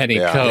codes. So many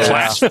codes.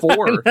 Class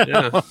 4.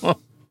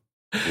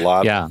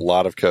 Yeah.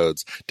 Lot of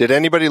codes. Did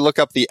anybody look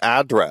up the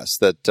address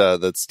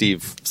that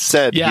Steve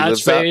said he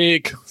lives at?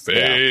 Fake.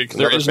 Yeah,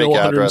 There is no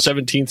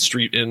 117th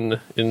Street in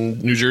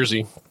New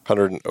Jersey.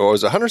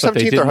 Was it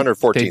 117th or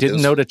 114th? They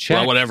didn't know to check.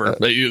 Well, whatever.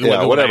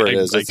 Whatever it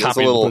is. I It's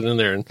copied a little... and put it in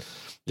there, and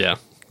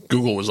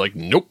Google was like,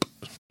 nope.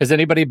 Has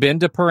anybody been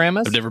to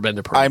Paramus? I've never been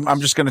to Paramus. I'm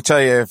just going to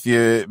tell you,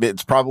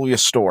 it's probably a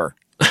store.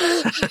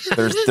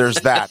 There's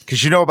that,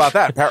 because you know about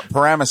that.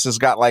 Paramus has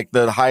got like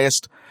the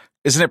highest,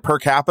 isn't it per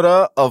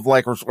capita of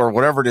like or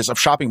whatever it is of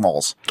shopping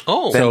malls?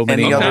 Oh, than so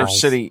any many other malls.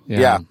 city.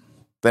 Yeah.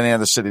 Than any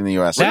other city in the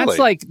U.S.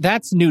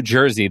 That's New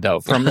Jersey though.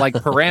 From like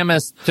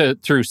Paramus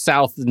through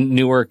South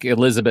Newark,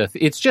 Elizabeth,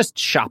 it's just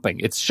shopping.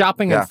 It's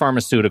shopping and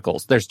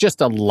pharmaceuticals. There's just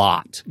a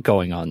lot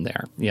going on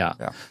there. Yeah.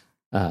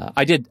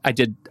 I did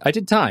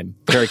time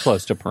very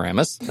close to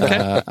Paramus.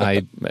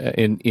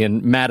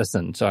 In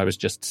Madison, so I was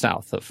just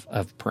south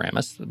of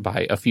Paramus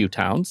by a few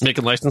towns.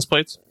 Making license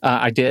plates?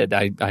 I did.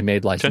 I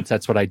made license.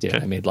 That's what I did.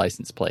 I made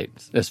license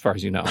plates, as far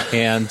as you know.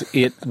 And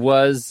it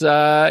was,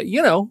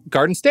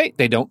 Garden State.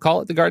 They don't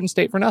call it the Garden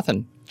State for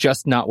nothing.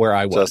 Just not where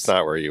I was. Just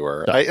not where you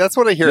were. That's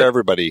what I hear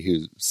everybody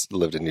who's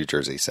lived in New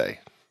Jersey say.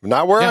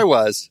 Not where I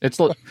was. It's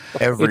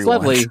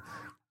lovely.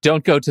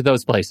 Don't go to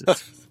those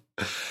places.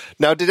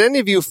 Now, did any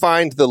of you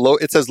find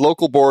it says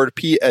local board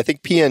I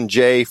think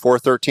PNJ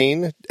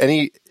 413?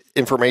 Any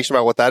information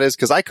about what that is?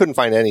 Because I couldn't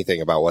find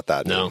anything about what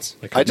that means.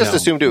 I just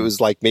assumed it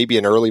was like maybe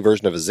an early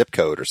version of a zip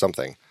code or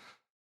something.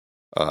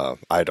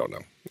 I don't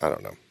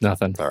know.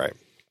 Nothing. All right.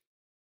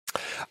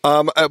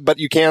 But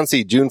you can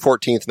see June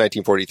 14th,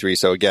 1943.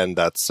 So again,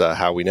 that's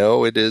how we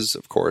know it is,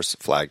 of course,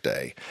 Flag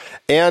Day.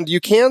 And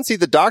you can see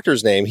the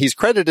doctor's name. He's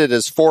credited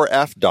as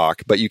 4F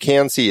Doc, but you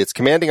can see it's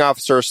Commanding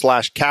Officer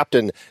 /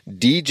 Captain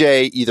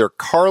DJ either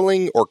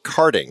Carling or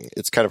Carding.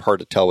 It's kind of hard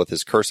to tell with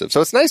his cursive.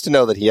 So it's nice to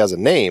know that he has a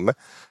name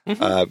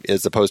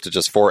as opposed to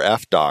just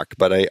 4F Doc.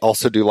 But I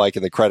also do like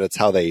in the credits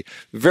how they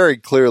very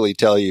clearly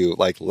tell you,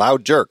 like,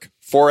 loud jerk,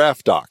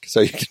 4F Doc.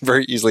 So you can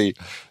very easily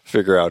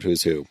figure out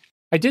who's who.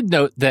 I did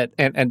note that,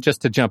 and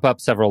just to jump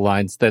up several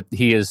lines, that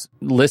he is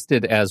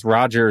listed as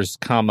Rogers,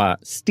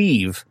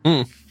 Steve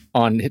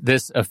on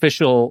this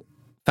official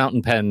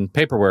fountain pen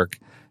paperwork,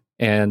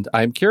 and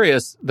I'm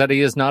curious that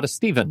he is not a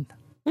Stephen.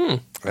 Oh,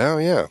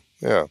 yeah.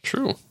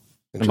 True.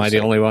 Am I the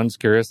only ones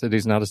curious that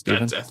he's not a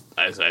Stephen?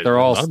 They're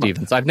all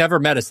Stevens. I've never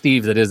met a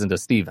Steve that isn't a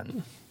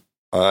Stephen.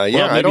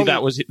 Maybe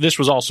this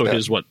was also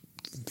his,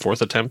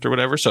 fourth attempt or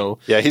whatever, so...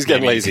 Yeah, he's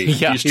getting lazy.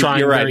 He's trying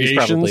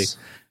variations.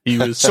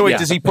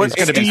 Does he put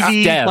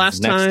Stevie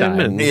last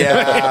time?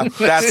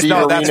 That's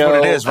what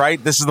it is,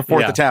 right? This is the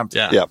fourth attempt.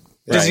 Yeah.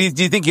 Do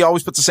you think he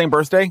always puts the same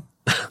birthday?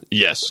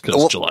 Yes,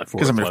 because it's July 4th.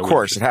 Because of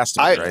course it has to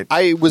be, right?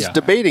 I was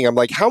debating. I'm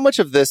like, how much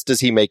of this does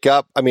he make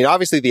up? I mean,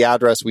 obviously the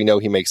address we know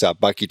he makes up.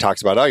 Bucky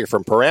talks about, you're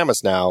from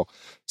Paramus now,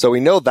 so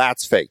we know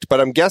that's faked. But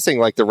I'm guessing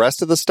like the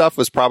rest of the stuff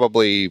was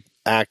probably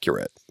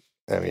accurate.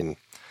 I mean,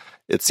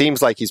 it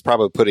seems like he's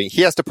probably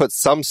he has to put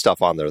some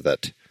stuff on there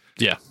that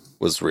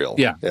was real.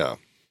 Yeah.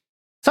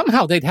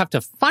 Somehow they'd have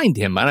to find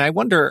him, and I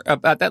wonder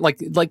about that. Like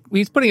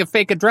he's putting a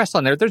fake address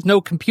on there. There's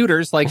no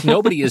computers. Like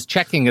nobody is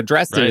checking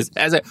addresses.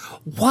 Right.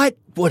 What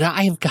would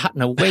I have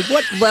gotten away?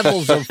 What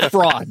levels of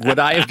fraud would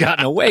I have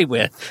gotten away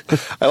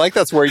with? I like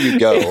that's where you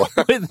go.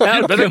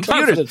 Without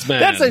computers, man.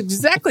 That's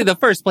exactly the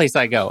first place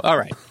I go. All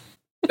right.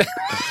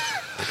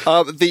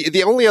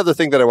 The only other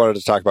thing that I wanted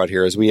to talk about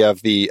here is we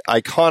have the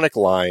iconic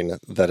line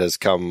that has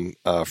come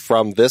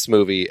from this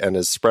movie and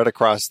is spread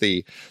across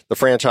the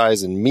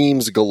franchise and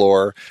memes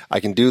galore. I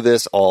can do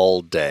this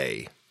all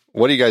day.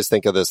 What do you guys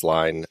think of this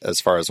line as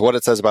far as what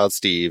it says about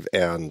Steve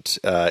and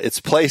its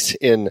place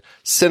in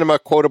cinema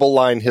quotable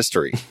line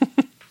history?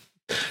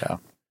 Yeah.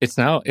 It's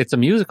a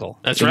musical.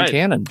 That's right.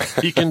 Canon.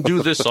 He can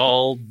do this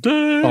all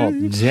day. All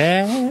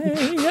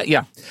day.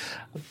 Yeah.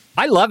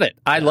 I love it.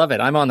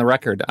 I'm on the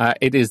record.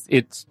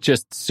 It's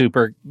just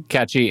super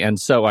catchy and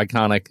so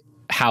iconic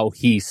how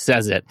he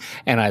says it.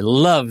 And I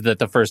love that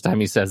the first time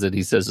he says it,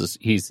 he says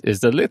he's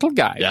a little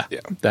guy. Yeah.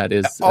 That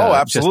is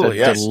absolutely,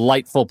 just a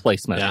delightful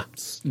placement. Yeah.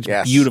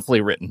 Yes.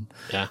 Beautifully written.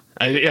 Yeah.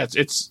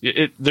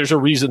 There's a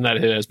reason that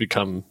it has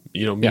become,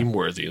 meme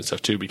worthy and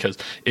stuff too, because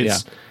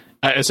it's,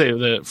 I say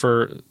that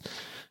for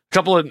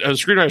couple of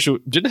screenwriters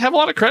who didn't have a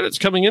lot of credits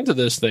coming into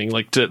this thing,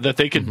 that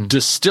they could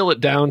distill it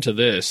down to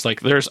this.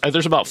 Like there's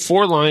about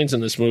 4 lines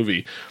in this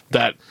movie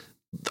that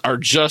are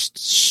just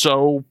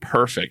so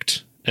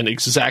perfect and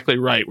exactly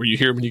right, where you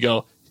hear them and you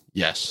go,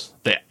 yes,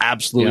 they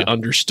absolutely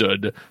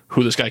understood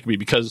who this guy could be,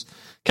 because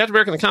Captain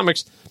America in the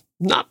comics,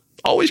 not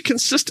always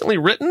consistently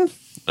written.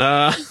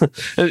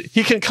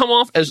 He can come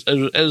off as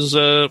kind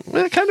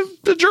of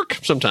a jerk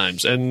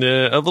sometimes, and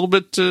a little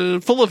bit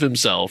full of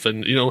himself,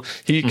 and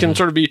he can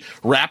sort of be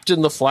wrapped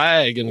in the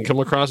flag and come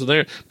across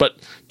there. But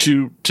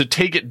to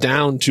take it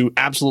down to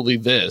absolutely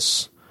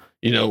this,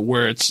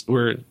 where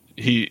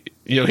the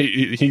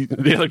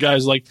other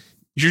guy's like,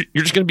 you're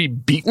just going to be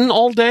beaten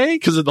all day?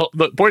 Because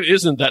the point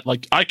isn't that,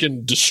 like, I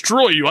can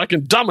destroy you, I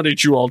can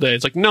dominate you all day.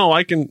 It's like, no,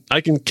 I can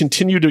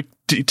continue to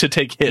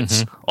take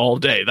hits all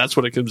day. That's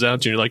what it comes down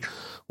to. You're like,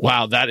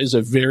 wow, that is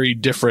a very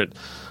different,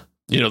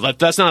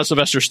 that's not a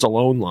Sylvester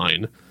Stallone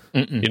line.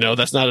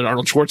 That's not an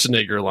Arnold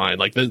Schwarzenegger line.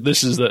 Like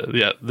this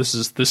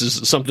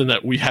is something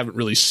that we haven't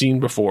really seen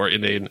before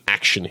in an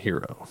action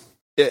hero.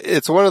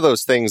 It's one of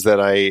those things that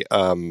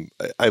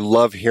I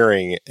love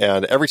hearing,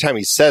 and every time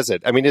he says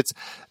it, I mean,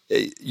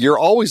 you're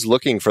always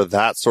looking for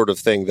that sort of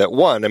thing. That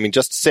one, I mean,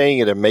 just saying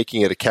it and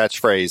making it a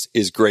catchphrase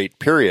is great,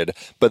 period.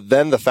 But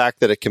then the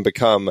fact that it can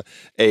become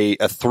a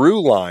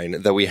through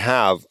line that we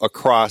have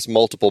across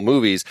multiple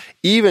movies,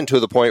 even to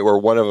the point where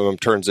one of them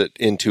turns it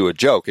into a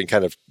joke and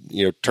kind of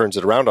turns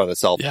it around on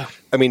itself. Yeah.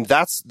 I mean,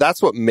 that's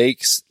what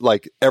makes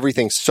like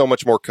everything so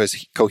much more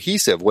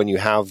cohesive when you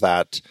have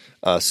that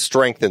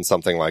strength in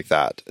something like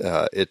that.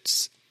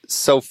 It's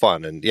so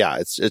fun, and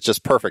it's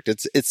just perfect.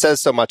 It says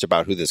so much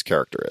about who this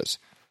character is.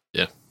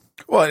 Yeah.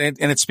 Well,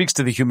 and it speaks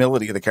to the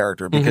humility of the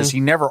character, because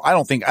he never, I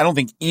don't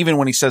think even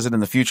when he says it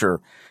in the future,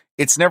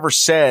 it's never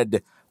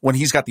said when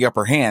he's got the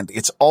upper hand.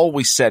 It's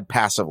always said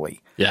passively.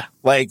 Yeah.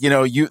 Like,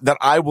 that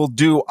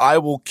I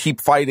will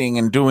keep fighting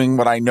and doing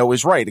what I know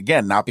is right.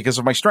 Again, not because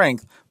of my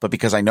strength, but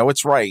because I know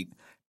it's right.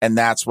 And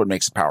that's what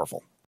makes it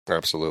powerful.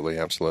 Absolutely.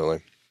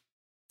 Absolutely.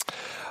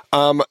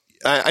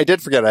 I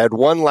did forget. I had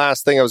one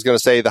last thing I was going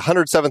to say. The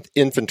 107th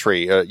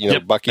Infantry.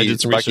 Bucky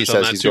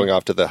says he's going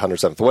off to the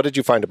 107th. What did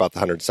you find about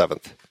the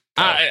 107th?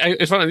 I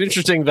found it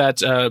interesting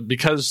that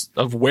because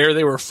of where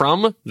they were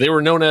from, they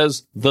were known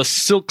as the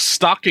Silk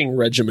Stocking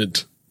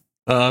Regiment.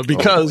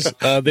 Because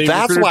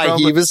that's why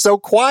he was so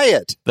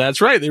quiet. That's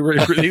right. He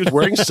was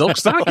wearing silk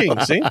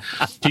stockings. See,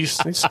 he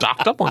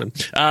stocked up on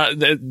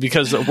him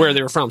because of where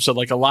they were from. So,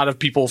 like a lot of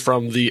people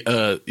from the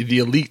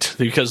elite,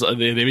 because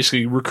they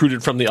basically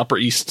recruited from the Upper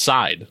East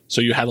Side. So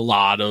you had a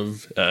lot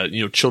of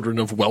children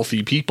of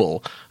wealthy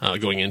people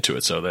going into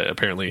it. So that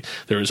apparently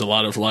there was a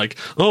lot of like,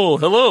 oh,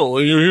 hello,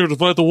 you're here to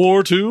fight the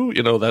war too.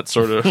 That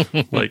sort of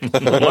like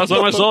last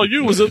time I saw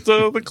you was at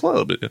the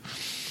club.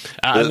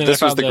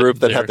 This was the group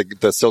that had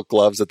the silk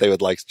gloves that they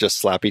would like just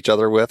slap each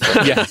other with.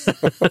 Yes,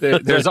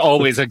 there's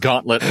always a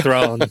gauntlet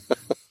thrown.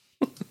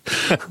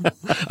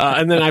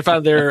 And then I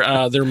found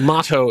their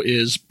motto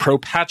is "Pro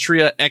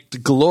Patria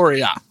et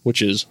Gloria,"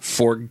 which is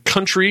for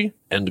country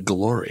and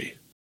glory.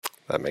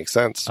 That makes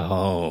sense.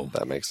 Oh,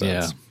 that makes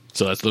sense. Yeah.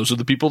 So those are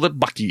the people that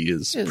Bucky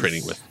is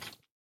training with.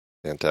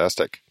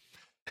 Fantastic.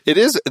 It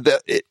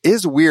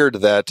is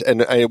weird that,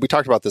 and we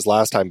talked about this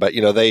last time, but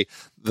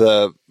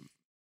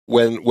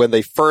when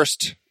they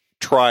first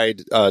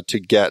tried to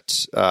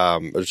get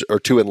or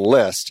to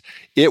enlist,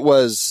 it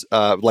was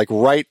like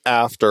right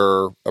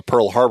after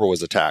Pearl Harbor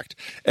was attacked,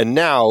 and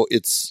now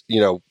it's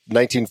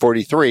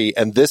 1943,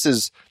 and this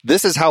is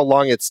how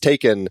long it's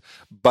taken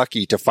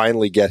Bucky to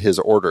finally get his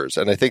orders,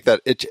 and I think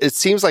that it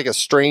seems like a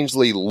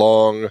strangely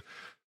long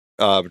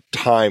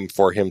time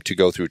for him to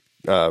go through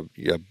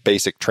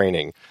basic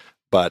training,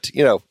 but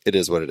it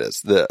is what it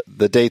is.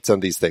 The dates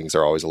on these things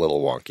are always a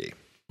little wonky.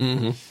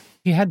 Mm-hmm.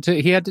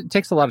 It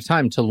takes a lot of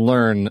time to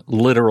learn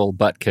literal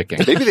butt kicking.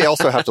 Maybe they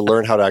also have to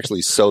learn how to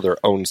actually sew their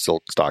own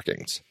silk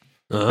stockings.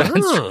 That's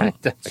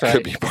right. That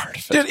could be part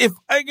of it.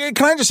 Dude,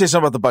 can I just say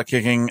something about the butt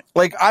kicking?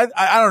 Like, I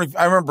don't know.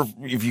 I remember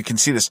if you can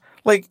see this.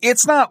 Like,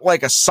 it's not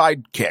like a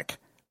side kick.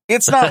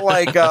 It's not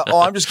like,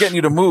 I'm just getting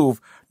you to move.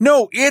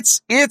 No,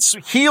 it's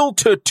heel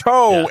to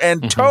toe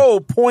and toe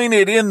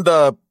pointed in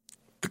the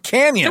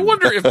canyon. I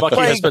wonder if Bucky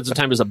has spent some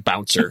time as a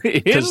bouncer.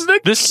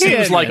 This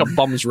seems like a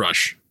bum's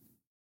rush.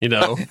 You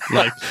know,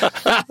 like,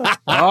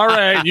 all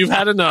right, you've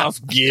had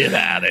enough. Get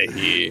out of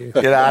here.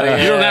 Get out of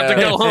here. You don't have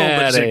to go home,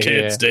 but you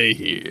can't stay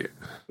here.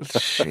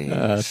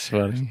 That's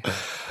funny.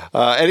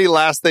 Any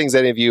last things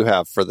any of you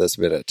have for this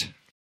minute?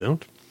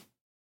 Don't.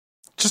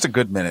 Just a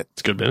good minute.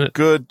 It's a good minute.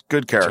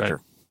 Good character.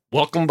 Right.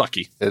 Welcome,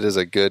 Bucky. It is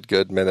a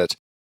good minute.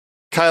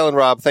 Kyle and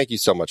Rob, thank you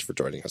so much for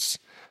joining us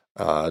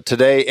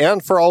today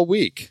and for all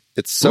week.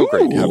 It's so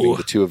great having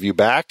the two of you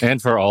back.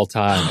 And for all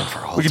time.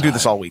 We can do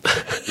this all week.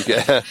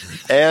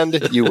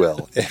 And you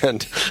will.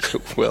 And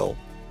you will.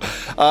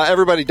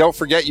 Everybody, don't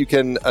forget you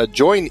can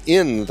join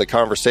in the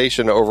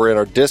conversation over in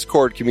our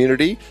Discord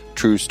community,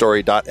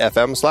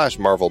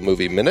 truestory.fm/Marvel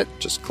Movie Minute.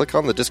 Just click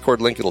on the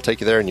Discord link. It'll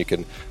take you there, and you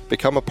can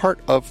become a part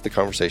of the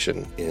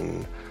conversation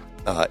in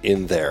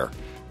there.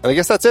 And I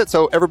guess that's it.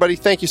 So, everybody,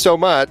 thank you so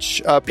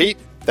much. Pete,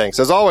 thanks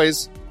as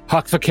always.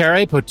 Hoc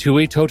facere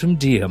potui totem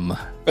diem.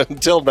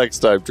 Until next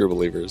time, true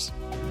believers.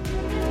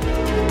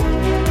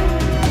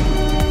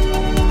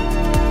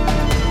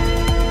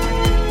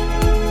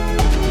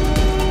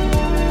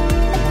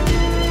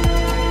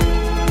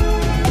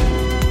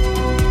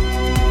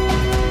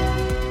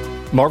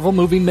 Marvel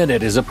Movie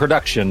Minute is a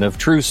production of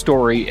True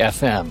Story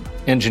FM.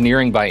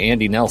 Engineering by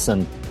Andy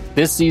Nelson.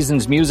 This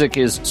season's music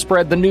is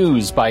Spread the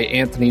News by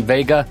Anthony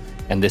Vega,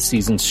 and this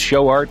season's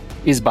show art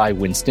is by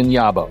Winston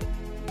Yabo.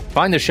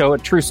 Find the show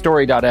at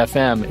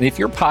truestory.fm, and if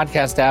your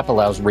podcast app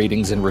allows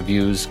ratings and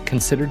reviews,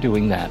 consider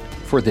doing that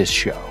for this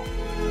show.